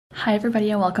Hi everybody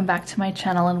and welcome back to my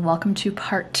channel and welcome to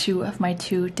part 2 of my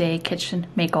 2-day kitchen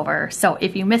makeover. So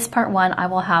if you missed part 1, I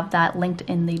will have that linked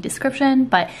in the description,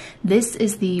 but this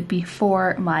is the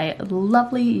before my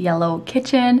lovely yellow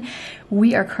kitchen.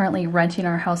 We are currently renting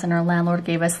our house and our landlord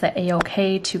gave us the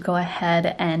A-OK to go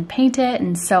ahead and paint it.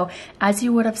 And so as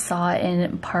you would have saw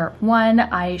in part 1,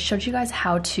 I showed you guys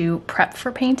how to prep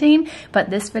for painting, but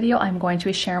this video I'm going to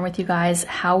be sharing with you guys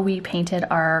how we painted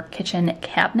our kitchen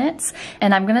cabinets.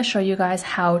 And I'm going to show you guys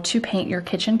how to paint your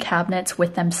kitchen cabinets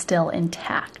with them still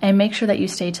intact. And make sure that you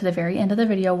stay to the very end of the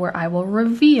video where I will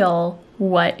reveal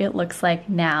what it looks like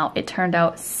now. It turned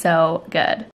out so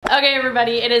good. Okay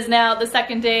everybody, it is now the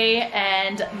second day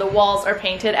and the walls are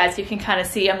painted. As you can kind of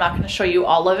see, I'm not going to show you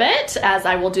all of it as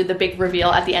I will do the big reveal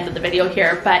at the end of the video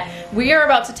here, but we are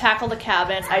about to tackle the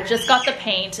cabinets. I just got the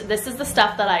paint. This is the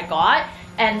stuff that I got.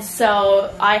 And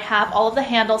so I have all of the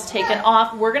handles taken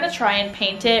off. We're going to try and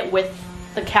paint it with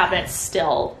the cabinets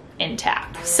still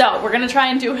intact. So we're going to try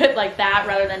and do it like that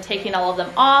rather than taking all of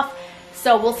them off.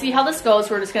 So we'll see how this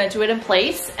goes. We're just going to do it in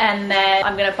place, and then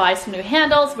I'm going to buy some new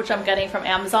handles, which I'm getting from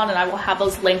Amazon, and I will have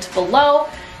those linked below.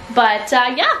 But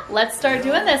yeah, let's start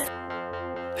doing this.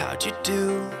 How'd you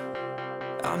do?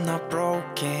 I'm not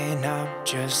broken, I'm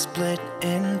just split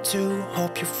in two.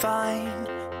 Hope you're fine.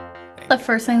 The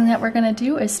first thing that we're going to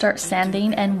do is start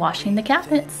sanding and washing the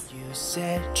cabinets. You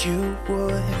said you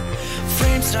would.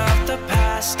 Frames of the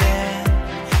past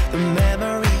and the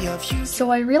memory of you.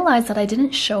 So I realized that I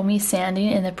didn't show me sanding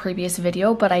in the previous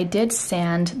video, but I did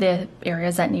sand the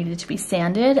areas that needed to be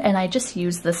sanded, and I just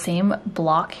used the same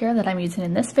block here that I'm using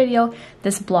in this video.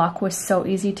 This block was so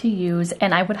easy to use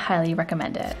and I would highly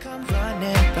recommend it. Come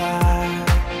running by.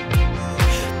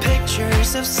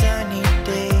 Pictures of sunny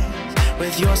days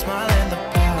with your smile in the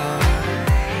bar.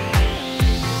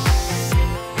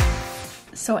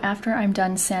 So after I'm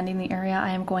done sanding the area,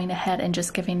 I am going ahead and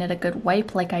just giving it a good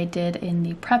wipe like I did in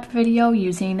the prep video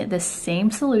using the same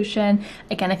solution.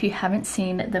 Again, if you haven't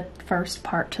seen the first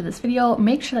part to this video,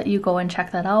 make sure that you go and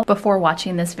check that out before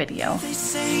watching this video. They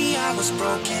say I was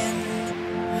broken.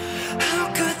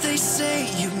 How could they say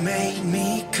you made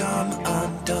me come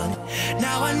undone?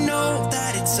 Now I know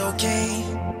that it's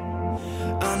okay.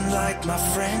 Unlike my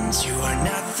friends, you are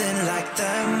nothing like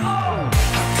them. How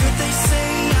could they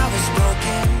say I was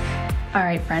broken?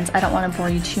 Alright friends, I don't want to bore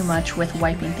you too much with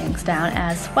wiping things down,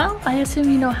 as well, I assume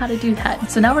you know how to do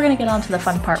that. So now we're going to get on to the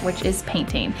fun part, which is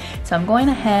painting. So I'm going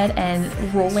ahead and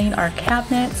rolling our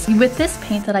cabinets. With this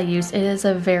paint that I use, it is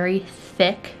a very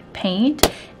thick paint,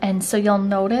 and so you'll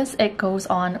notice it goes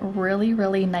on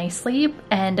really nicely.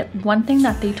 And one thing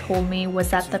that they told me was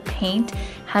that the paint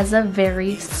has a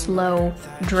very slow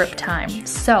drip time,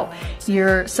 so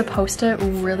you're supposed to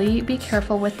really be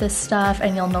careful with this stuff.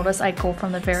 And you'll notice I go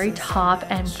from the very top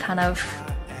and kind of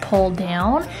pull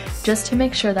down just to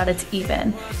make sure that it's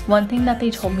even. One thing that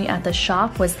they told me at the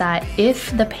shop was that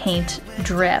if the paint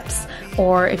drips,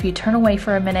 or if you turn away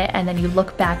for a minute and then you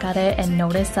look back at it and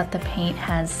notice that the paint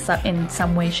has in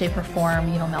some way, shape, or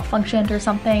form, you know, malfunctioned or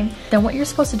something, then what you're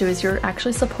supposed to do is you're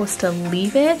actually supposed to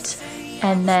leave it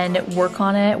and then work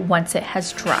on it once it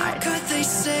has dried.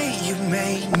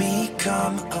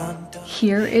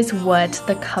 Here is what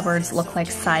the cupboards look like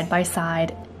side by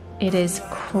side. It is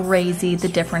crazy the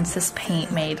difference this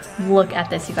paint made. Look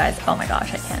at this, you guys. Oh my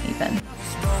gosh, I can't even.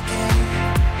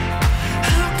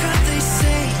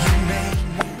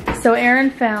 So Aaron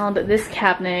found this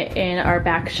cabinet in our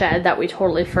back shed that we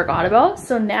totally forgot about.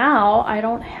 So now I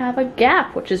don't have a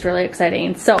gap, which is really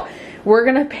exciting. So we're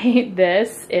gonna paint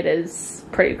this. It is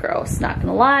pretty gross, not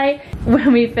gonna lie.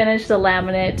 When we finish the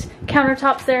laminate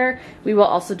countertops there, we will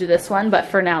also do this one, but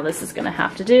for now this is gonna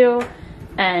have to do.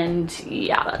 And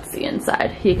yeah, that's the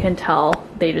inside. You can tell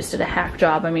they just did a hack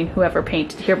job. I mean, whoever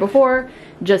painted here before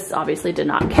just obviously did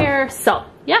not care. So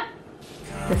yeah,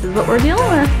 this is what we're dealing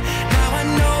with. Now I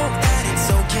know that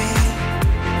it's okay.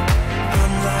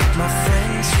 Unlike my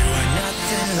friends, you are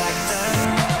nothing like them.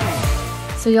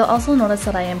 So you'll also notice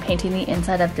that I am painting the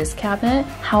inside of this cabinet.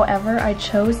 However, I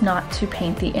chose not to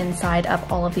paint the inside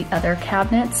of all of the other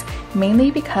cabinets,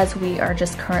 mainly because we are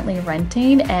just currently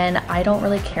renting and I don't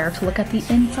really care to look at the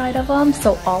inside of them.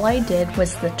 So all I did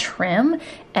was the trim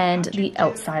and the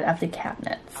outside of the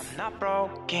cabinets. I'm not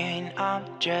broken, I'm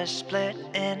just split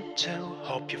in two.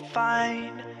 Hope you're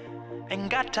fine, ain't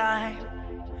got time.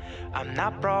 I'm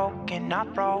not broken,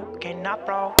 not broken, not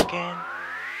broken.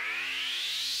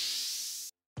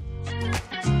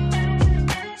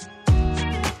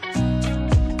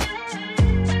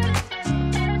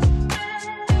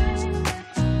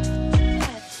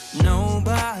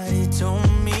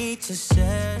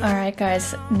 Alright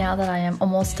guys, now that I am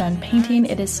almost done painting,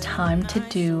 it is time to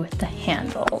do the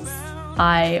handles.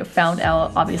 I found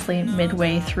out obviously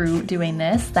midway through doing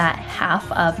this that half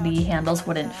of the handles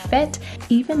wouldn't fit.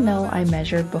 Even though I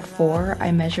measured before,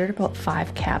 I measured about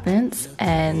 5 cabinets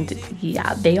and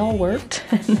yeah, they all worked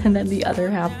and then the other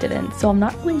half didn't. So I'm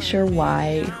not really sure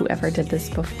why whoever did this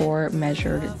before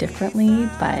measured differently,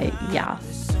 but yeah.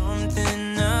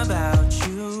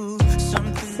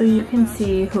 So you can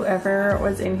see whoever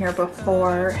was in here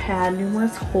before had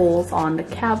numerous holes on the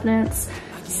cabinets.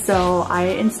 So I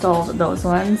installed those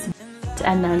ones,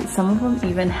 and then some of them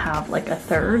even have like a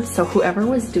third. So whoever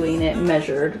was doing it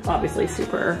measured obviously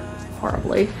super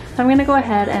horribly. So I'm gonna go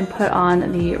ahead and put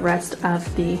on the rest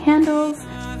of the handles.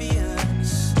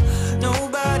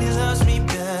 Nobody loves me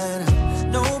better.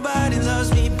 Nobody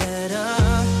loves me better.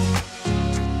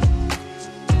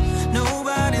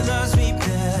 Nobody loves me better.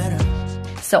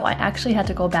 So I actually had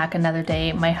to go back another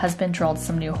day. My husband drilled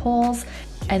some new holes,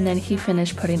 and then he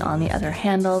finished putting on the other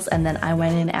handles, and then I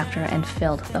went in after and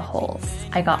filled the holes.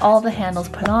 I got all the handles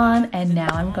put on, and now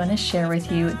I'm going to share with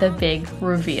you the big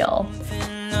reveal.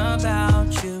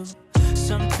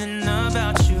 Something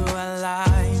about you I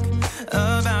like,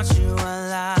 about you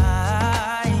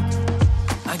I like.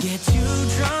 I get too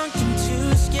drunk and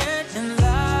too scared and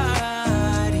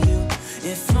lie to you.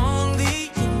 If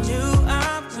only you knew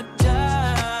I would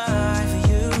die for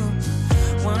you.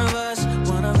 One of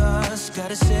us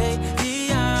gotta say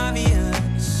the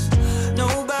obvious.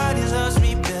 Nobody loves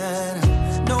me better.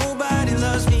 Nobody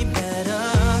loves me better.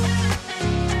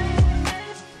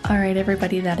 Alright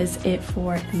everybody, that is it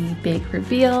for the big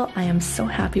reveal. I am so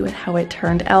happy with how it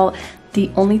turned out. The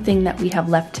only thing that we have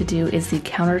left to do is the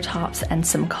countertops and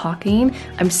some caulking.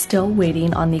 I'm still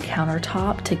waiting on the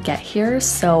countertop to get here,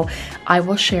 so I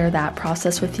will share that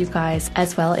process with you guys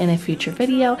as well in a future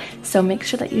video. So make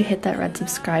sure that you hit that red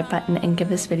subscribe button and give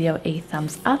this video a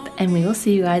thumbs up, and we will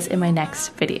see you guys in my next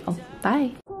video.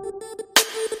 Bye!